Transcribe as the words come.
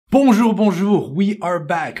Bonjour, bonjour, we are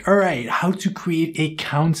back. All right, how to create a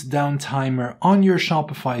countdown timer on your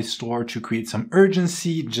Shopify store to create some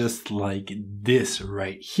urgency, just like this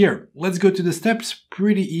right here. Let's go to the steps,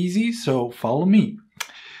 pretty easy, so follow me.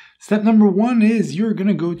 Step number 1 is you're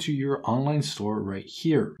gonna go to your online store right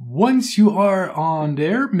here. Once you are on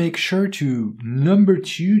there, make sure to, number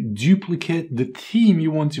 2, duplicate the theme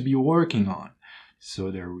you want to be working on.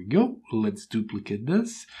 So there we go. Let's duplicate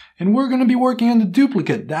this. And we're going to be working on the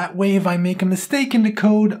duplicate. That way, if I make a mistake in the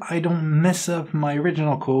code, I don't mess up my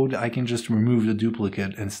original code. I can just remove the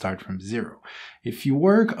duplicate and start from 0. If you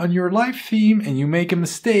work on your live theme and you make a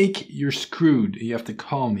mistake, you're screwed. You have to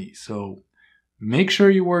call me. So make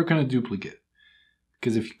sure you work on a duplicate.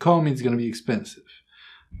 Because if you call me, it's going to be expensive.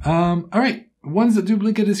 All right. Once the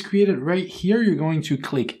duplicate is created right here, you're going to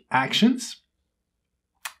click Actions.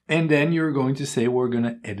 And then you're going to say, we're going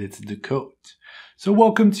to edit the code. So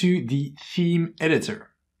welcome to the theme editor.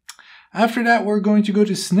 After that, we're going to go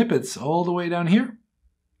to snippets all the way down here.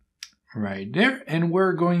 Right there. And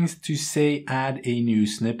we're going to say, add a new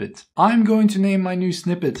snippet. I'm going to name my new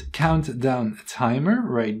snippet countdown timer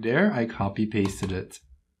right there. I copy pasted it.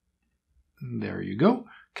 There you go.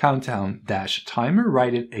 Countdown dash timer.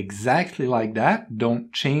 Write it exactly like that.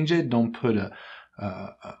 Don't change it. Don't put a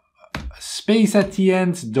space at the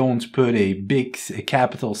end, don't put a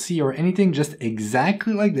capital C or anything, just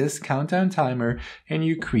exactly like this, countdown timer, and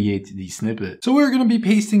you create the snippet. So we're going to be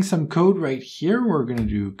pasting some code right here. We're going to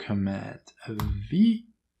do Command V,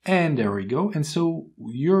 and there we go. And so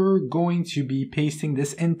you're going to be pasting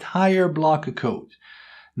this entire block of code.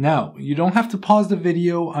 Now, you don't have to pause the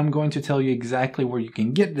video. I'm going to tell you exactly where you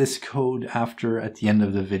can get this code at the end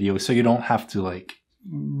of the video, so you don't have to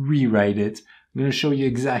rewrite it. I'm going to show you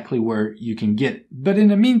exactly where you can get it. But in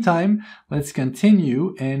the meantime, let's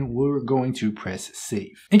continue and we're going to press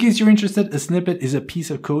save. In case you're interested, a snippet is a piece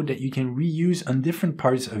of code that you can reuse on different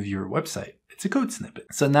parts of your website. It's a code snippet.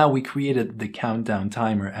 So now we created the countdown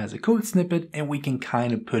timer as a code snippet and we can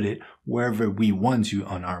kind of put it wherever we want to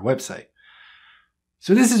on our website.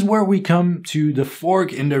 So this is where we come to the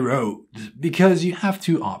fork in the road, because you have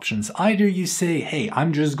two options. Either you say, hey,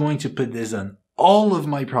 I'm just going to put this on all of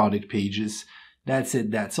my product pages. That's it,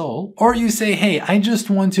 that's all. Or you say, hey, I just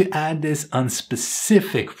want to add this on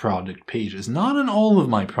specific product pages, not on all of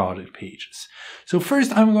my product pages. So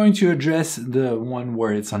first, I'm going to address the one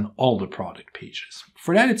where it's on all the product pages.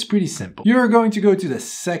 For that, it's pretty simple. You're going to go to the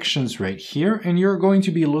sections right here, and you're going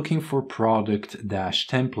to be looking for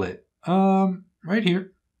product-template. Right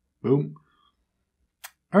here. Boom.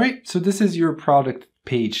 All right, so this is your product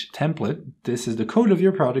page template. This is the code of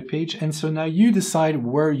your product page. And so now you decide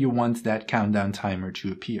where you want that countdown timer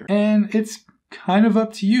to appear. And it's kind of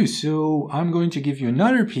up to you. So I'm going to give you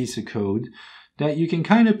another piece of code that you can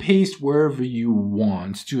kind of paste wherever you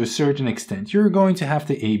want to a certain extent. You're going to have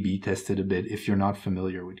to A/B test it a bit if you're not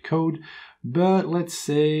familiar with code. But let's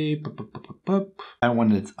say I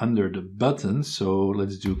want it under the button. So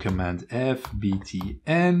let's do Command F,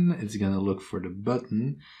 BTN. It's going to look for the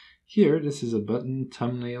button. Here, this is a button,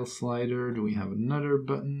 thumbnail slider. Do we have another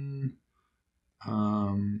button?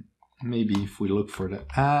 Maybe if we look for the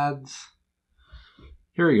ads.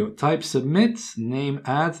 Here we go. Type submit, name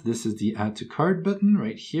ads. This is the add to cart button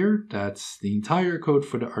right here. That's the entire code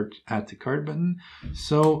for the add to cart button.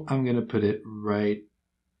 So I'm going to put it right,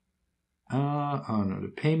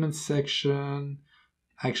 the payment section.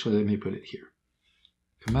 Actually, let me put it here.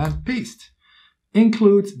 Command paste.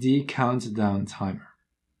 Include the countdown timer.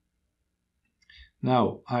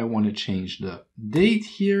 Now, I want to change the date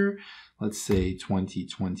here. Let's say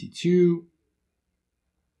 2022.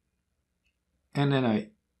 And then I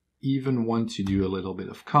even want to do a little bit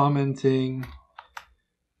of commenting.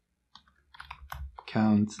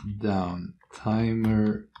 Countdown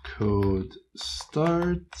timer code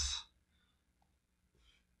start.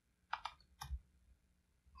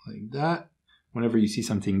 Like that. Whenever you see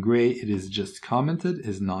something gray, it is just commented,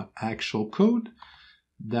 is not actual code.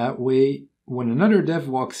 That way, when another dev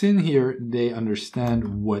walks in here, they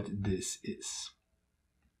understand what this is.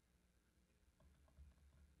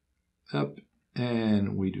 Up,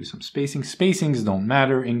 and we do some spacing. Spacings don't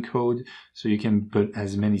matter in code, so you can put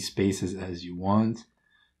as many spaces as you want.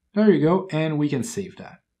 There you go, and we can save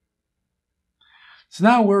that. So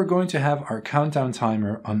now we're going to have our countdown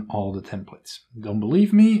timer on all the templates. Don't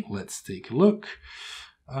believe me? Let's take a look.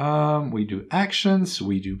 We do actions,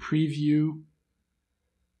 we do preview.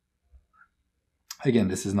 Again,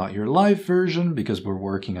 this is not your live version because we're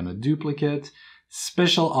working on a duplicate.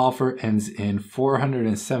 Special offer ends in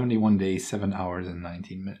 471 days, 7 hours, and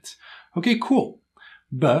 19 minutes. Okay, cool.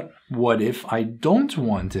 But what if I don't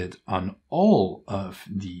want it on all of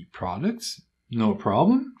the products? No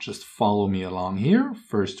problem. Just follow me along here.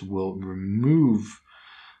 First, we'll remove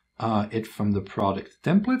it from the product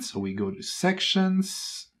template. So we go to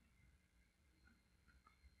sections.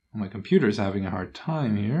 My computer is having a hard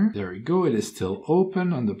time here. There we go. It is still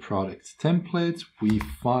open on the product template. We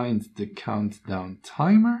find the countdown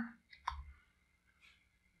timer.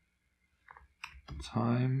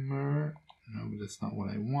 No, that's not what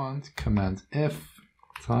I want. Command F,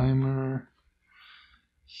 timer,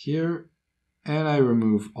 here. And I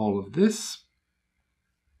remove all of this.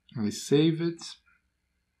 I save it.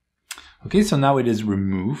 Okay, so now it is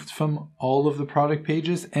removed from all of the product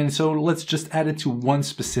pages. And so let's just add it to one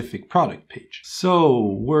specific product page.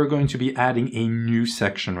 So we're going to be adding a new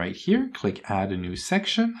section right here. Click add a new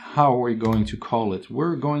section. How are we going to call it?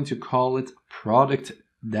 We're going to call it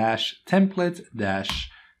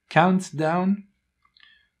product-template-countdown.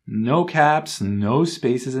 No caps, no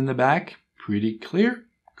spaces in the back. Pretty clear.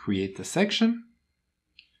 Create the section.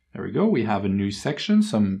 There we go. We have a new section,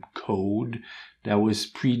 some code that was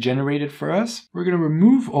pre-generated for us. We're going to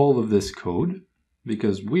remove all of this code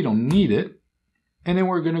because we don't need it. And then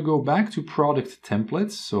we're going to go back to product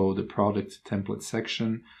templates. So the product template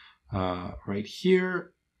section right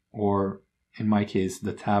here, or in my case,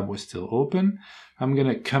 the tab was still open. I'm going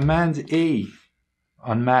to Command A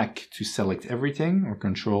on Mac to select everything, or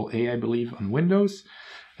Control A, I believe, on Windows.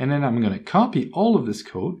 And then I'm going to copy all of this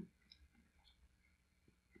code.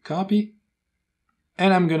 Copy.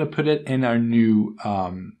 And I'm going to put it in our new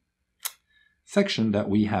section that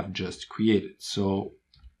we have just created. So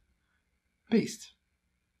paste.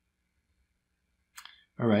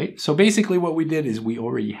 All right. So basically what we did is we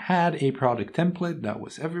already had a product template that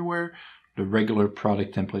was everywhere, the regular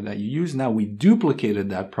product template that you use. Now we duplicated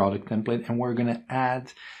that product template and we're going to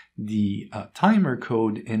add the timer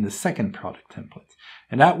code in the second product template.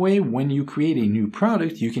 And that way, when you create a new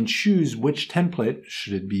product, you can choose which template.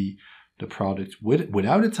 Should it be the product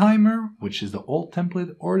without a timer, which is the old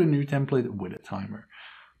template, or the new template with a timer.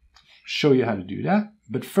 Show you how to do that.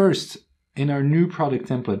 But first, in our new product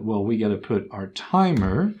template, well, we got to put our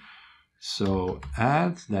timer. So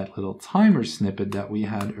add that little timer snippet that we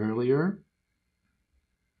had earlier.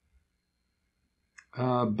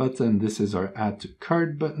 Button, this is our add to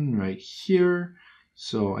cart button right here.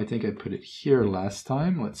 So I think I put it here last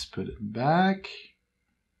time. Let's put it back.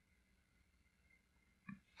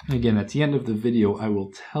 Again, at the end of the video, I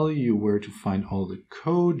will tell you where to find all the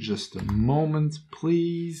code. Just a moment,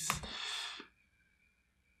 please.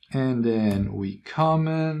 And then we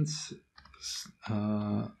comment,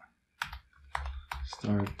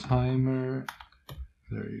 start timer.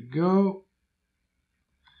 There you go.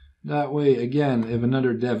 That way, again, if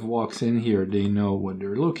another dev walks in here, they know what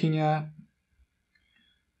they're looking at.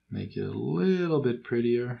 Make it a little bit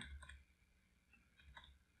prettier.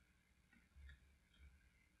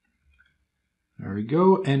 There we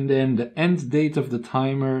go. And then the end date of the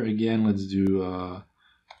timer, again, let's do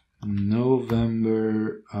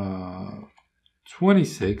November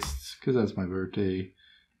 26th, because that's my birthday,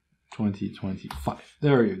 2025.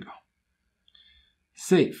 There you go.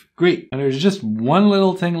 Save. Great. And there's just one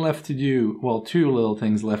little thing left to do. Well, two little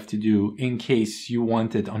things left to do in case you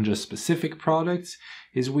want it on just specific products,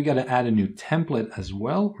 is we got to add a new template as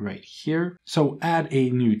well right here. So add a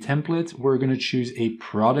new template. We're going to choose a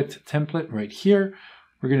product template right here.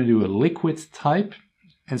 We're going to do a liquid type.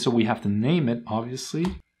 And so we have to name it,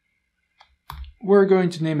 obviously. We're going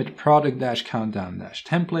to name it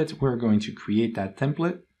product-countdown-template. We're going to create that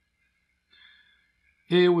template.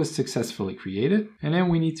 It was successfully created. And then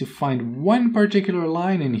we need to find one particular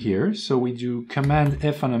line in here. So we do Command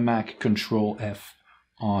F on a Mac, Control F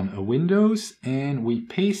on a Windows, and we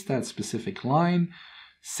paste that specific line.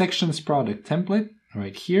 Sections product template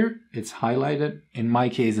right here. It's highlighted. In my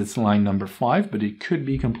case, it's line number 5, but it could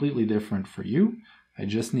be completely different for you. I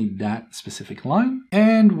just need that specific line.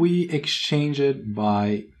 And we exchange it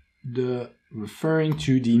by referring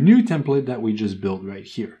to the new template that we just built right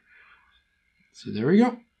here. So there we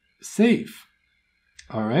go. Save.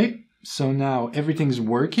 All right. So now everything's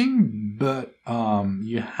working, but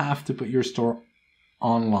you have to put your store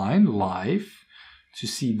online, live, to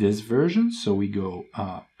see this version. So we go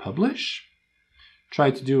publish. Try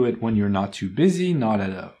to do it when you're not too busy, not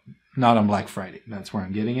on Black Friday. That's where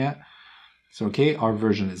I'm getting at. So okay, our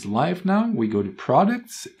version is live now. We go to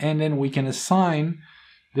products, and then we can assign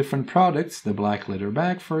different products. The black leather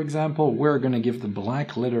bag, for example, we're going to give the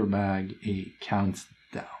black leather bag a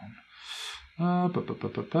countdown.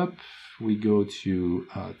 We go to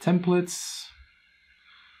templates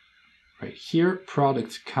right here,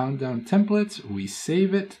 product countdown template, we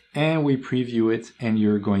save it and we preview it, and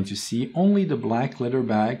you're going to see only the black leather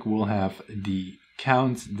bag will have the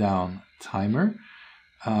countdown timer.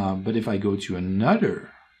 But if I go to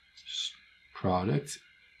another product,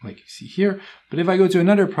 like you see here, but if I go to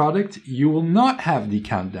another product, you will not have the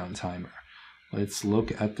countdown timer. Let's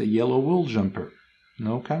look at the yellow wool jumper.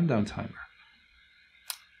 No countdown timer.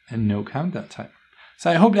 And no countdown timer. So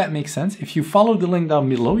I hope that makes sense. If you follow the link down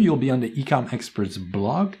below, you'll be on the Ecom Experts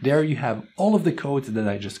blog. There you have all of the codes that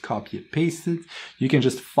I just copy and pasted. You can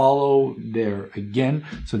just follow there again.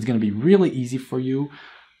 So it's going to be really easy for you.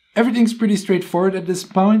 Everything's pretty straightforward at this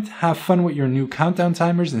point. Have fun with your new countdown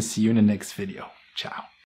timers and see you in the next video. Ciao.